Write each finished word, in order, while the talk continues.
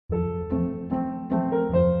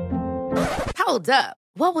Hold up.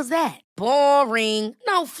 What was that? Boring.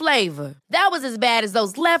 No flavor. That was as bad as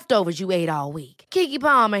those leftovers you ate all week. Keke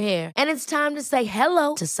Palmer here. And it's time to say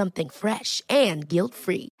hello to something fresh and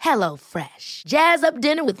guilt-free. Hello Fresh. Jazz up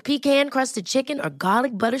dinner with pecan-crusted chicken or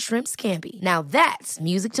garlic butter shrimp scampi. Now that's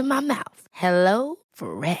music to my mouth. Hello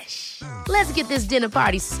Fresh. Let's get this dinner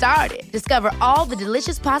party started. Discover all the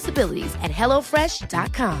delicious possibilities at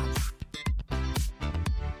hellofresh.com.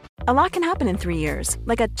 A lot can happen in 3 years,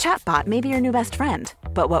 like a chatbot may be your new best friend.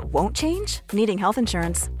 But what won't change? Needing health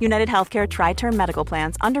insurance. United Healthcare Tri-Term Medical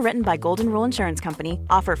Plans, underwritten by Golden Rule Insurance Company,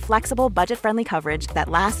 offer flexible, budget-friendly coverage that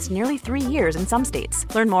lasts nearly 3 years in some states.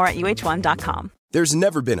 Learn more at uh1.com. There's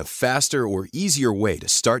never been a faster or easier way to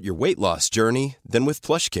start your weight loss journey than with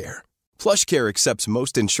PlushCare. PlushCare accepts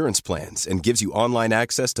most insurance plans and gives you online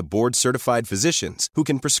access to board-certified physicians who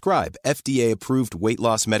can prescribe FDA-approved weight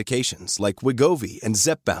loss medications like Wegovy and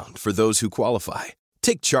Zepbound for those who qualify.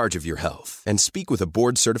 Take charge of your health and speak with a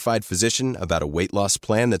board-certified physician about a weight loss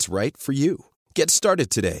plan that's right for you. Get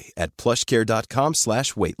started today at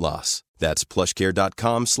plushcare.com/weight-loss. That's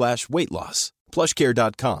plushcare.com/weight-loss.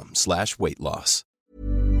 plushcare.com/weight-loss.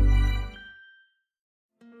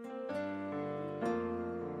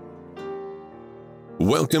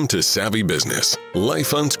 Welcome to Savvy Business, Life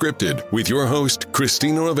Unscripted, with your host,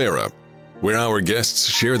 Christina Rivera, where our guests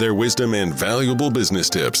share their wisdom and valuable business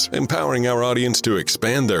tips, empowering our audience to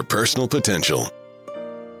expand their personal potential.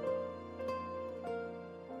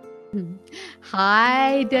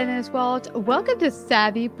 Hi, Dennis Welch. Welcome to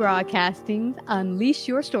Savvy Broadcasting's Unleash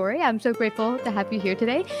Your Story. I'm so grateful to have you here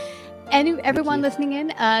today. And everyone listening in,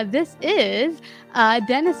 this is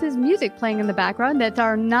Dennis's music playing in the background. That's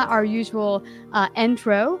not our usual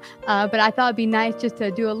intro, but I thought it'd be nice just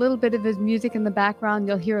to do a little bit of his music in the background.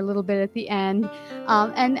 You'll hear a little bit at the end.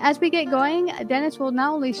 And as we get going, Dennis will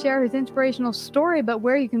not only share his inspirational story, but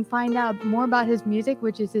where you can find out more about his music,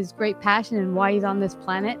 which is his great passion and why he's on this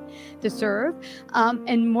planet to serve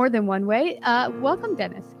in more than one way. Welcome,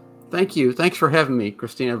 Dennis. Thank you. Thanks for having me,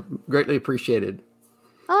 Christina. Greatly appreciated.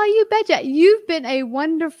 Oh, you betcha. You've been a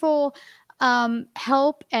wonderful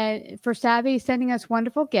help for Savvy, sending us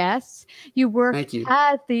wonderful guests. You work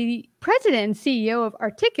as the president and CEO of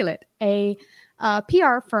Articulate, a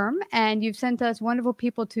PR firm, and you've sent us wonderful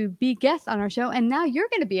people to be guests on our show. And now you're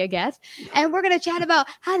going to be a guest, and we're going to chat about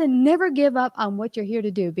how to never give up on what you're here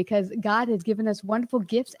to do, because God has given us wonderful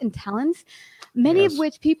gifts and talents, many of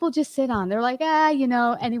which people just sit on. They're like,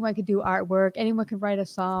 anyone could do artwork. Anyone can write a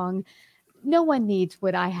song. No one needs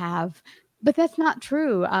what I have, but that's not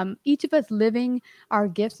true. Each of us living our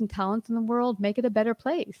gifts and talents in the world make it a better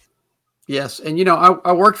place. Yes. And,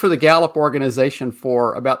 I worked for the Gallup organization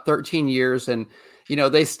for about 13 years, and,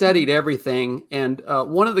 they studied everything. And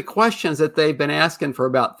one of the questions that they've been asking for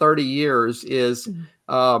about 30 years is,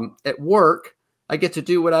 at work, I get to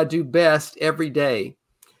do what I do best every day.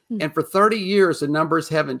 And for 30 years, the numbers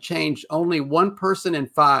haven't changed. Only 1 person in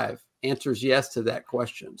 5 answers yes to that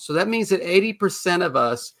question. So that means that 80% of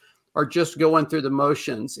us are just going through the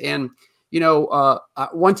motions. And,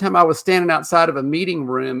 one time I was standing outside of a meeting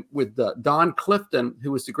room with Don Clifton,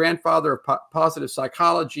 who was the grandfather of positive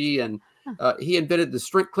psychology. And he invented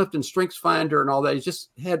the Clifton Strengths Finder and all that. He just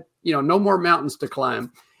had, no more mountains to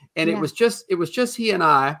climb. And it was just he and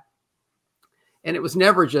I, and it was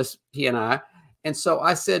never just he and I. And so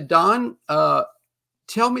I said, Don,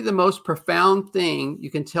 tell me the most profound thing you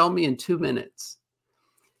can tell me in 2 minutes.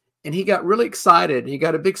 And he got really excited. He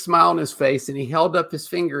got a big smile on his face, and he held up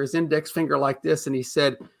his index finger like this. And he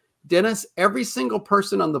said, Dennis, every single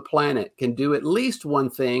person on the planet can do at least one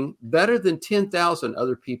thing better than 10,000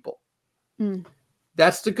 other people.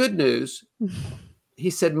 That's the good news. He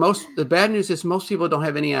said, the bad news is most people don't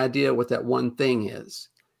have any idea what that one thing is.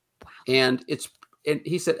 Wow. And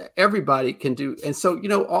he said, everybody can do. And so,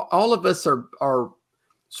 all of us are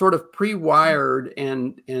sort of pre-wired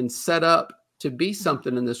and set up to be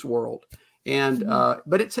something in this world. And,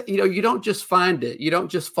 but it's, you don't just find it. You don't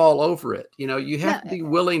just fall over it. You have to be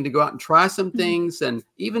willing to go out and try some things and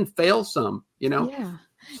even fail some, Yeah.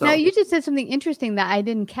 So, now, you just said something interesting that I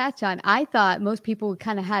didn't catch on. I thought most people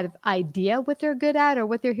kind of had an idea what they're good at or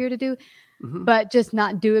what they're here to do, but just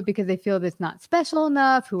not do it because they feel it's not special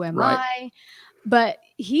enough. Who am I? But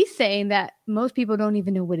he's saying that most people don't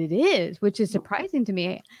even know what it is, which is surprising to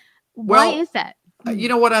me. Why is that? You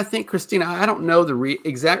know what I think, Christina? I don't know the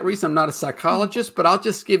exact reason. I'm not a psychologist, but I'll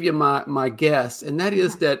just give you my guess. And that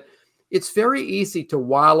is that it's very easy to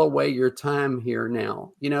while away your time here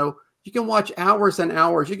now. You can watch hours and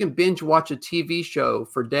hours. You can binge watch a TV show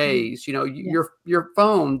for days. Your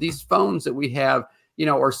phone, these phones that we have,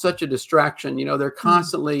 are such a distraction. They're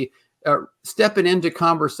constantly stepping into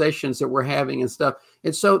conversations that we're having and stuff.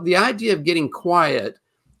 And so the idea of getting quiet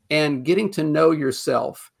and getting to know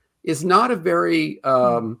yourself is not a very,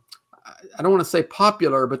 I don't want to say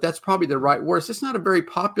popular, but that's probably the right word. It's not a very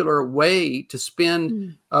popular way to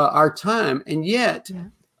spend our time. And yet,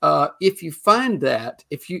 if you find that,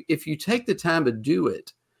 if you take the time to do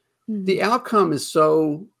it, the outcome is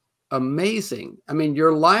so amazing. I mean,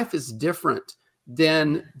 your life is different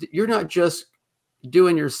than you're not just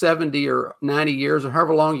doing your 70 or 90 years or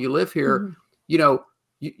however long you live here. You know,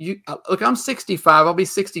 you look, I'm 65, I'll be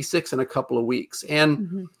 66 in a couple of weeks.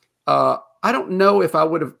 And I don't know if I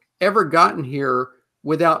would have ever gotten here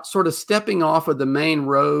without sort of stepping off of the main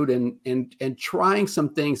road and trying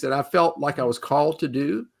some things that I felt like I was called to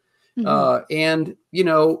do. And, you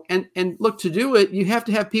know, and look, to do it, you have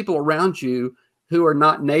to have people around you who are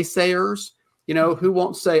not naysayers, you know, who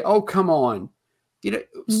won't say, oh, come on, you know,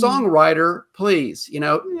 songwriter, please, you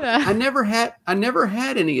know, I never had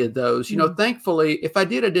any of those, you know, thankfully, if I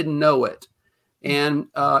did, I didn't know it. And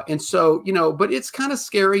so, you know, but it's kind of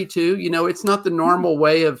scary too, you know, it's not the normal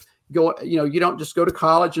way of going, you know, you don't just go to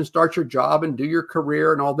college and start your job and do your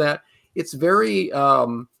career and all that. It's very,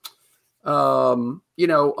 you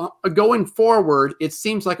know, going forward, it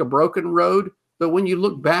seems like a broken road, but when you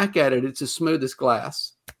look back at it, it's as smooth as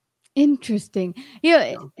glass. Interesting. You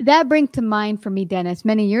know, that brings to mind for me, Dennis,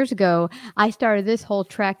 many years ago, I started this whole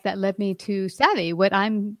track that led me to Savvy. What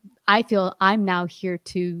I feel I'm now here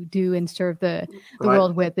to do and serve the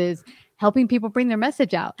world with is helping people bring their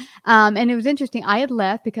message out. And it was interesting. I had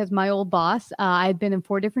left because my old boss, I had been in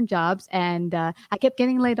 4 different jobs, and I kept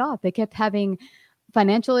getting laid off. They kept having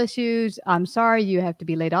financial issues. I'm sorry, you have to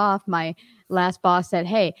be laid off. My last boss said,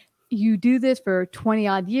 hey, you do this for 20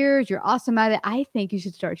 odd years. You're awesome at it. I think you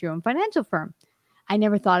should start your own financial firm. I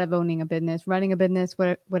never thought of owning a business, running a business,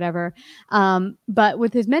 whatever. But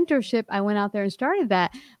with his mentorship, I went out there and started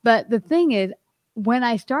that. But the thing is, when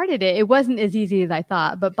I started it, it wasn't as easy as I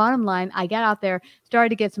thought. But bottom line, I got out there, started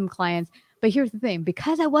to get some clients. But here's the thing,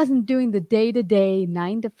 because I wasn't doing the day-to-day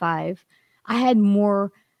 9 to 5, I had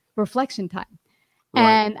more reflection time. Right.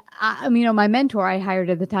 And I mean, you know, my mentor I hired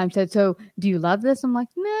at the time said, so do you love this? I'm like,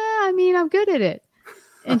 nah, I mean, I'm good at it.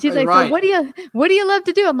 And she's like, right. So what do you love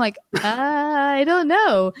to do? I'm like, I don't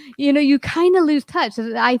know. You know, you kind of lose touch.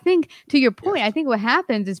 So I think, to your point, I think what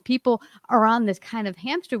happens is people are on this kind of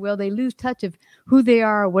hamster wheel. They lose touch of who they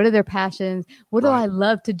are. What are their passions? What do I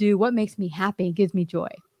love to do? What makes me happy? It gives me joy.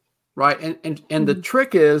 Right. And the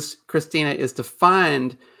trick is, Christina, is to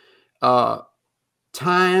find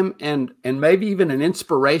time and maybe even an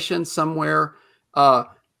inspiration somewhere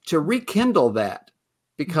to rekindle that.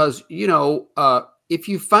 Because, you know, if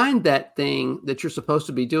you find that thing that you're supposed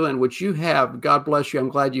to be doing, which you have, God bless you, I'm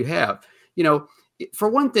glad you have, you know, for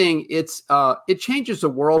one thing, it changes the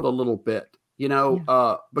world a little bit, you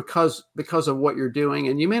know, because of what you're doing.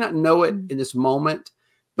 And you may not know it in this moment,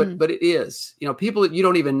 but it is, you know, people that you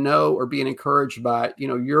don't even know are being encouraged by, you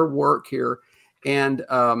know, your work here. And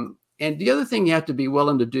the other thing you have to be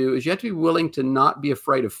willing to do is you have to be willing to not be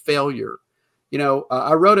afraid of failure. You know,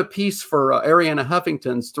 I wrote a piece for Ariana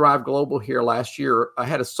Huffington's Thrive Global here last year. I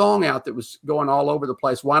had a song out that was going all over the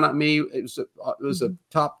place. Why Not Me? It was a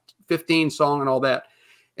top 15 song and all that.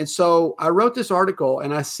 And so I wrote this article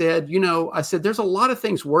and I said, there's a lot of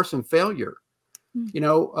things worse than failure. You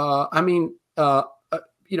know,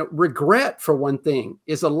 you know, regret, for one thing,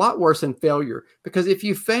 is a lot worse than failure, because if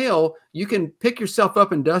you fail, you can pick yourself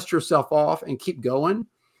up and dust yourself off and keep going,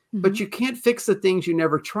 but you can't fix the things you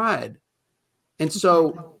never tried. And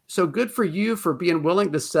so good for you for being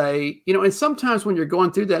willing to say, you know, and sometimes when you're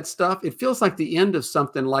going through that stuff, it feels like the end of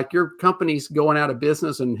something, like your company's going out of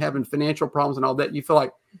business and having financial problems and all that. You feel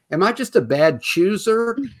like, am I just a bad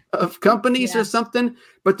chooser of companies or something?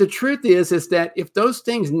 But the truth is that if those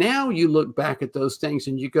things, now you look back at those things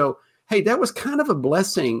and you go, hey, that was kind of a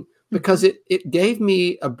blessing, because it gave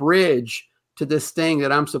me a bridge to this thing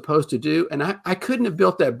that I'm supposed to do. And I couldn't have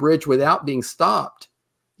built that bridge without being stopped.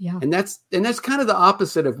 Yeah. And that's kind of the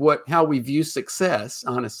opposite of how we view success,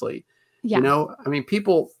 honestly. Yeah. You know, I mean,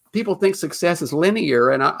 people think success is linear,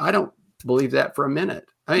 and I don't believe that for a minute.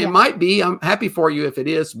 I mean, it might be. I'm happy for you if it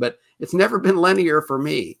is, but it's never been linear for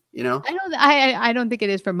me, you know? I don't think it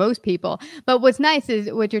is for most people. But what's nice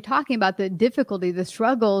is what you're talking about, the difficulty, the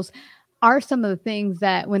struggles are some of the things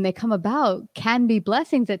that when they come about can be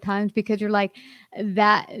blessings at times, because you're like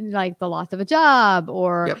the loss of a job,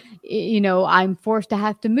 or, you know, I'm forced to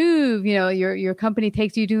have to move, you know, your company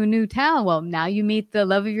takes you to a new town. Well, now you meet the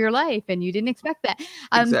love of your life and you didn't expect that.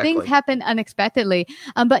 Things happen unexpectedly.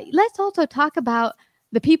 But let's also talk about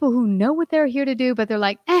the people who know what they're here to do, but they're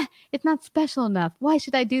like, it's not special enough. Why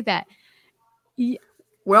should I do that?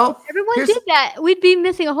 Well, if everyone did that, we'd be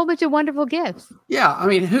missing a whole bunch of wonderful gifts. Yeah. I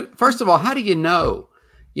mean, first of all, how do you know?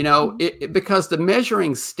 Because the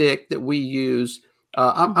measuring stick that we use,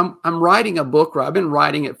 I'm writing a book. I've been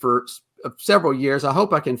writing it for several years. I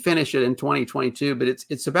hope I can finish it in 2022, but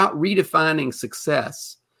it's about redefining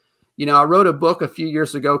success. I wrote a book a few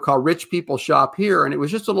years ago called Rich People Shop Here, and it was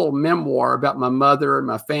just a little memoir about my mother and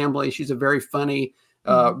my family. She's a very funny,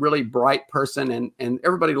 really bright person, and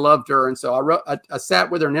everybody loved her. And so I sat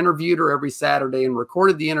with her and interviewed her every Saturday and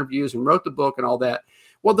recorded the interviews and wrote the book and all that.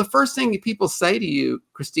 Well, the first thing people say to you,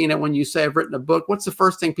 Christina, when you say I've written a book, what's the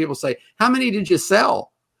first thing people say? How many did you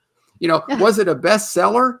sell? Was it a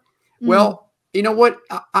bestseller? Well, you know what?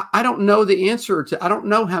 I don't know the answer I don't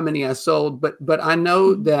know how many I sold, but I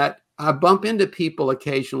know that I bump into people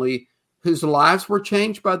occasionally whose lives were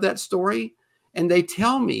changed by that story. And they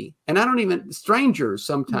tell me, and I don't even, strangers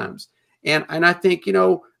sometimes. And I think,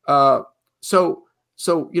 I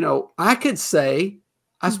could say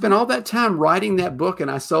I spent all that time writing that book and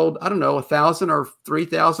I sold, I don't know, 1,000 or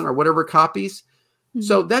 3,000 or whatever copies.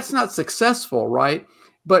 So that's not successful, right?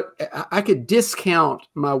 But I could discount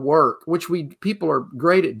my work, which people are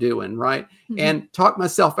great at doing, right? And talk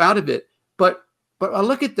myself out of it. But I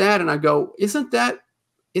look at that and I go, isn't that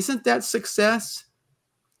success?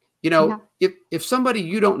 If somebody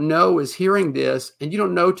you don't know is hearing this and you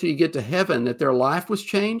don't know till you get to heaven that their life was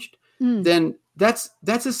changed, then that's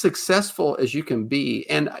as successful as you can be.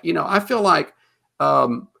 And, I feel like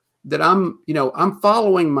that I'm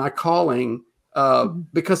following my calling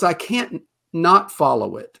because I can't not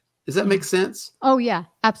follow it. Does that make sense? Oh, yeah,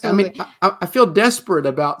 absolutely. I mean, I feel desperate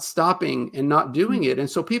about stopping and not doing it. And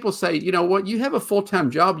so people say, you know what, you have a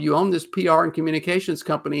full-time job. You own this PR and communications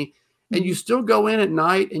company, and you still go in at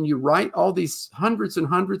night and you write all these hundreds and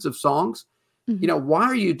hundreds of songs. Why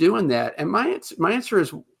are you doing that? And my answer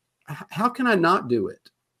is, how can I not do it?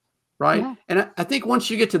 Right. Yeah. And I think once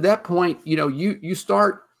you get to that point, you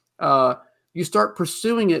start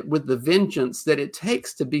pursuing it with the vengeance that it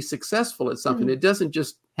takes to be successful at something. It doesn't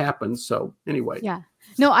just happen. So anyway. Yeah.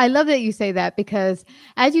 No, I love that you say that, because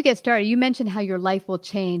as you get started, you mentioned how your life will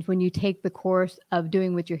change when you take the course of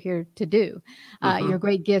doing what you're here to do, your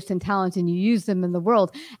great gifts and talents, and you use them in the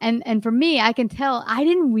world. And for me, I can tell, I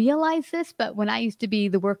didn't realize this, but when I used to be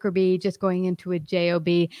the worker bee, just going into a job,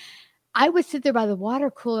 I would sit there by the water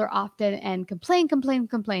cooler often and complain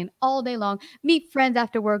all day long, meet friends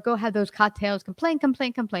after work, go have those cocktails, complain.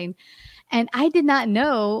 And I did not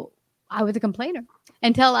know I was a complainer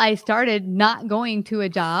until I started not going to a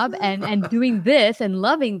job and doing this and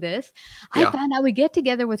loving this. I found I would get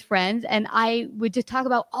together with friends and I would just talk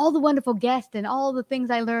about all the wonderful guests and all the things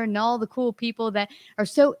I learned and all the cool people that are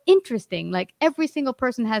so interesting. Like every single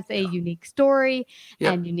person has a unique story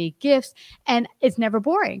and unique gifts, and it's never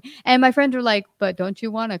boring. And my friends were like, but don't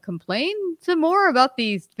you want to complain some more about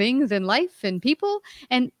these things in life and people?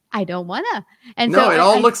 And I don't want to. And no, it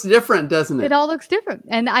all looks different, doesn't it? It all looks different.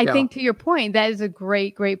 And I think, to your point, that is a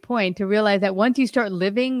great, great point, to realize that once you start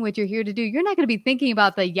living what you're here to do, you're not going to be thinking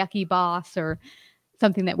about the yucky boss or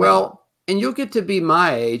something that. Well, and you'll get to be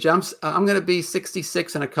my age. I'm going to be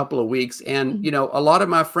 66 in a couple of weeks. And, a lot of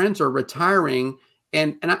my friends are retiring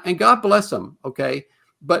and God bless them. Okay.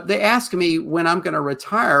 But they ask me when I'm going to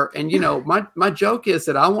retire. And, my joke is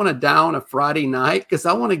that I want to die on a Friday night because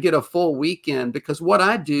I want to get a full weekend, because what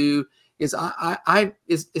I do is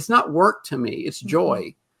it's not work to me. It's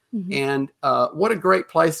joy. And what a great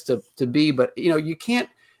place to be. But, you can't.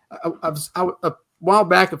 A while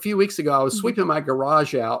back, a few weeks ago, I was sweeping my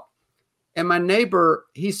garage out, and my neighbor,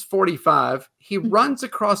 he's 45. He runs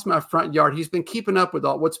across my front yard. He's been keeping up with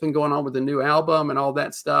what's been going on with the new album and all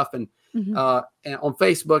that stuff. And and on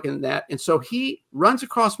Facebook and that. And so he runs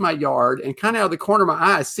across my yard, and kind of out of the corner of my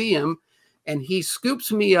eye, I see him, and he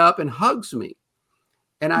scoops me up and hugs me.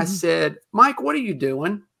 And I said, Mike, what are you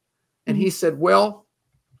doing? And he said, well,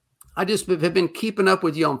 I just have been keeping up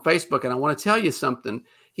with you on Facebook, and I want to tell you something.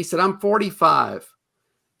 He said, I'm 45.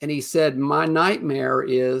 And he said, my nightmare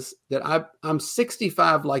is that I'm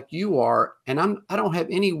 65 like you are, and I don't have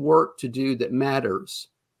any work to do that matters.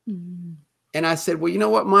 And I said, well, you know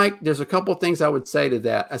what, Mike, there's a couple of things I would say to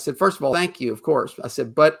that. I said, first of all, thank you, of course. I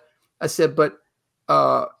said, but if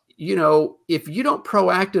you don't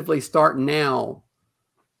proactively start now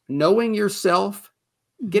knowing yourself,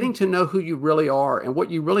 getting to know who you really are and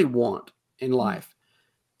what you really want in life.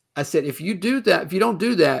 I said, if you don't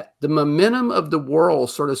do that, the momentum of the world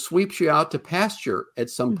sort of sweeps you out to pasture at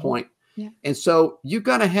some point. Yeah. And so you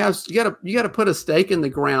got to put a stake in the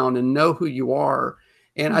ground and know who you are.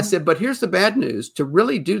 And I said, but here's the bad news. To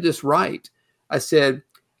really do this right, I said,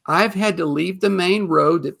 I've had to leave the main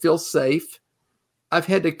road that feels safe. I've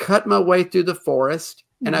had to cut my way through the forest,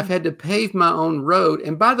 and I've had to pave my own road.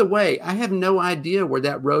 And by the way, I have no idea where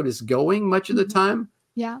that road is going much of the time.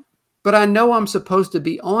 Yeah. But I know I'm supposed to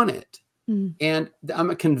be on it. And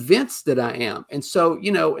I'm convinced that I am. And so,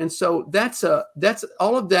 that's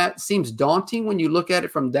all of that seems daunting when you look at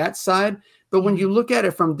it from that side. But when you look at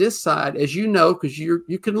it from this side, as you know, because you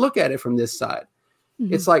can look at it from this side,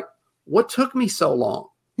 it's like, what took me so long?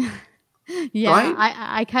 Yeah, right?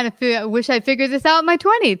 I kind of wish I figured this out in my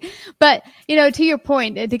 20s. But, to your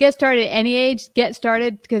point, to get started at any age, get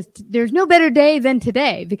started, because there's no better day than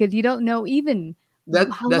today, because you don't know even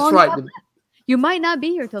how long right. You might not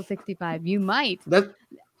be here till 65. You might. That's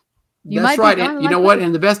right. And you know what?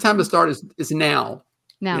 And the best time to start is now.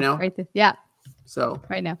 Now, right there. Yeah. So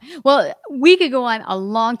right now. Well, we could go on a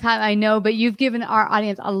long time, I know, but you've given our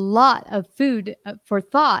audience a lot of food for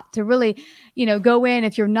thought to really, go in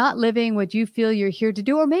if you're not living what you feel you're here to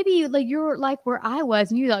do, or maybe you're like where I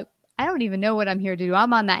was and you're like, I don't even know what I'm here to do.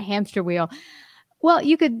 I'm on that hamster wheel. Well,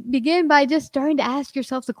 you could begin by just starting to ask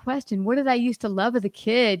yourself the question, what did I used to love as a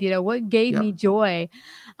kid? What gave me joy?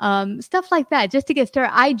 Stuff like that, just to get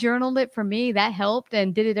started. I journaled it for me. That helped,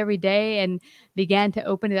 and did it every day and began to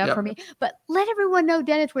open it up for me. But let everyone know,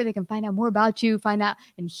 Dennis, where they can find out more about you, find out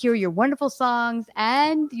and hear your wonderful songs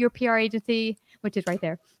and your PR agency, which is right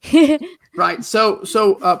there. Right. So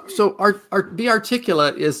our Be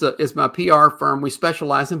Articulate is my PR firm. We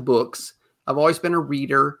specialize in books. I've always been a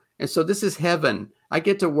reader. And so this is heaven. I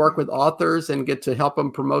get to work with authors and get to help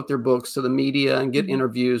them promote their books to the media and get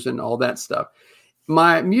interviews and all that stuff.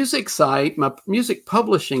 My music site, my music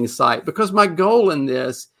publishing site, because my goal in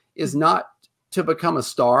this is not to become a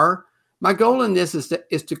star. My goal in this is to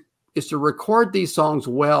record these songs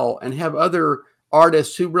well and have other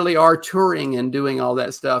artists who really are touring and doing all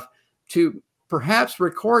that stuff to perhaps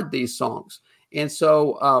record these songs. And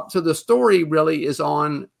so the story really is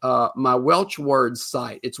on my Welch Words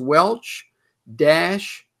site. It's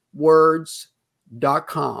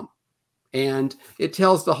welch-words.com. And it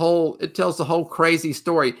tells the whole crazy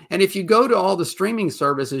story. And if you go to all the streaming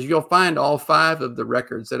services, you'll find all 5 of the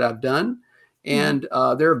records that I've done. And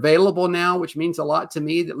they're available now, which means a lot to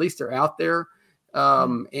me. At least they're out there.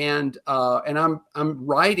 And I'm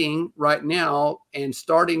writing right now and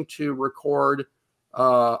starting to record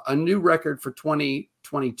a new record for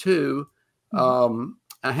 2022.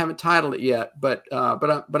 I haven't titled it yet, but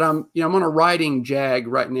I'm on a writing jag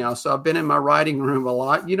right now. So I've been in my writing room a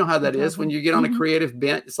lot. You know how that is when you get on a creative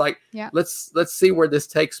bent. It's like, let's see where this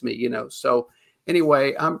takes me, So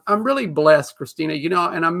anyway, I'm really blessed, Christina,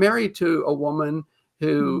 and I'm married to a woman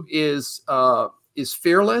who is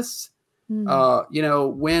fearless. When I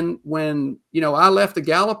left the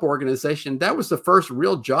Gallup organization, that was the first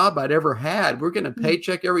real job I'd ever had. We're getting a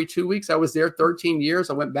paycheck every 2 weeks. I was there 13 years.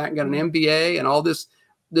 I went back and got an MBA and all this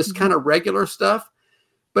kind of regular stuff.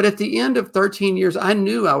 But at the end of 13 years, I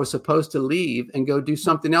knew I was supposed to leave and go do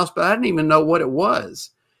something else, but I didn't even know what it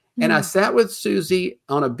was. And I sat with Susie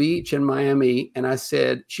on a beach in Miami, and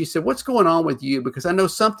she said, what's going on with you? Because I know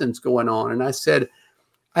something's going on. And I said,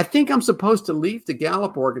 I think I'm supposed to leave the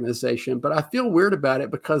Gallup organization, but I feel weird about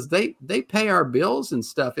it because they pay our bills and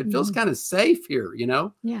stuff. It feels kind of safe here,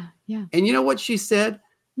 Yeah. Yeah. And you know what she said?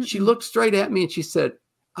 She looked straight at me and she said,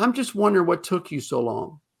 I'm just wondering what took you so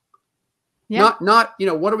long. Yeah. Not,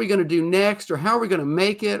 what are we going to do next, or how are we going to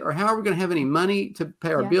make it, or how are we going to have any money to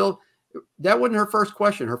pay our bill? That wasn't her first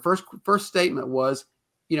question. Her first statement was,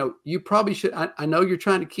 you probably should, I know you're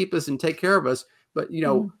trying to keep us and take care of us, but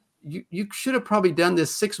you should have probably done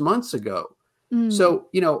this 6 months ago. So,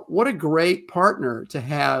 what a great partner to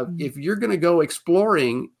have if you're going to go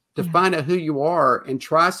exploring to find out who you are and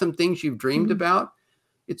try some things you've dreamed about.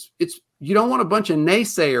 You don't want a bunch of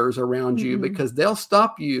naysayers around you because they'll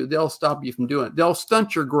stop you. They'll stop you from doing it. They'll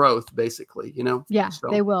stunt your growth, basically, Yeah,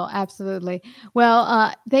 they will. Absolutely.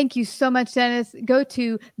 Well, thank you so much, Dennis. Go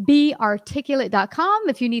to bearticulate.com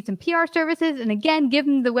if you need some PR services. And again, give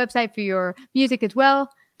them the website for your music as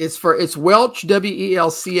well. It's Welch,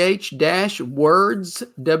 WELCH -words,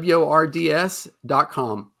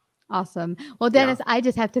 WORDS.com. Awesome. Well, Dennis, I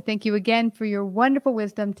just have to thank you again for your wonderful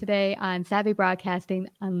wisdom today on Savvy Broadcasting.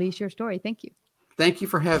 Unleash your story. Thank you. Thank you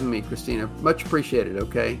for having me, Christina. Much appreciated.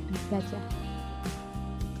 Okay. Gotcha.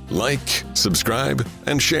 Like, subscribe,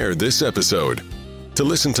 and share this episode. To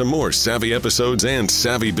listen to more Savvy episodes and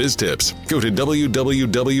Savvy Biz Tips, go to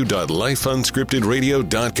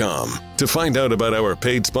www.lifeunscriptedradio.com. To find out about our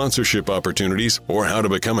paid sponsorship opportunities or how to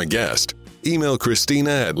become a guest, email Christina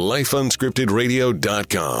at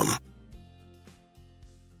lifeunscriptedradio.com.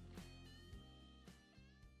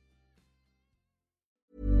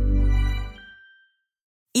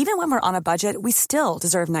 Even when we're on a budget, we still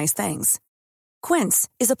deserve nice things. Quince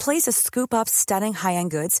is a place to scoop up stunning high-end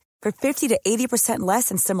goods for 50 to 80% less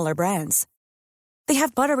than similar brands. They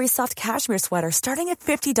have buttery soft cashmere sweaters starting at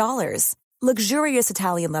 $50, luxurious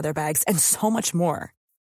Italian leather bags, and so much more.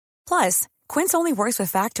 Plus, Quince only works with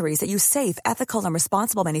factories that use safe, ethical, and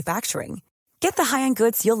responsible manufacturing. Get the high-end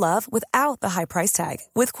goods you'll love without the high price tag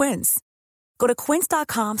with Quince. Go to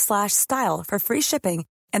quince.com/style for free shipping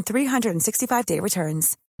and 365-day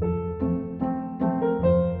returns.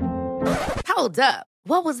 Hold up.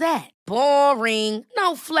 What was that? Boring.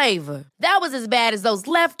 No flavor. That was as bad as those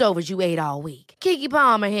leftovers you ate all week. Keke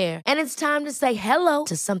Palmer here, and it's time to say hello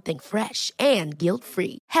to something fresh and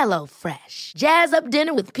guilt-free. Hello Fresh. Jazz up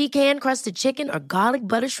dinner with pecan-crusted chicken or garlic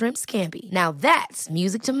butter shrimp scampi. Now that's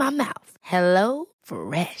music to my mouth. Hello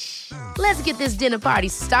Fresh. Let's get this dinner party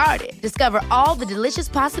started. Discover all the delicious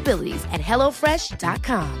possibilities at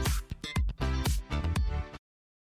hellofresh.com.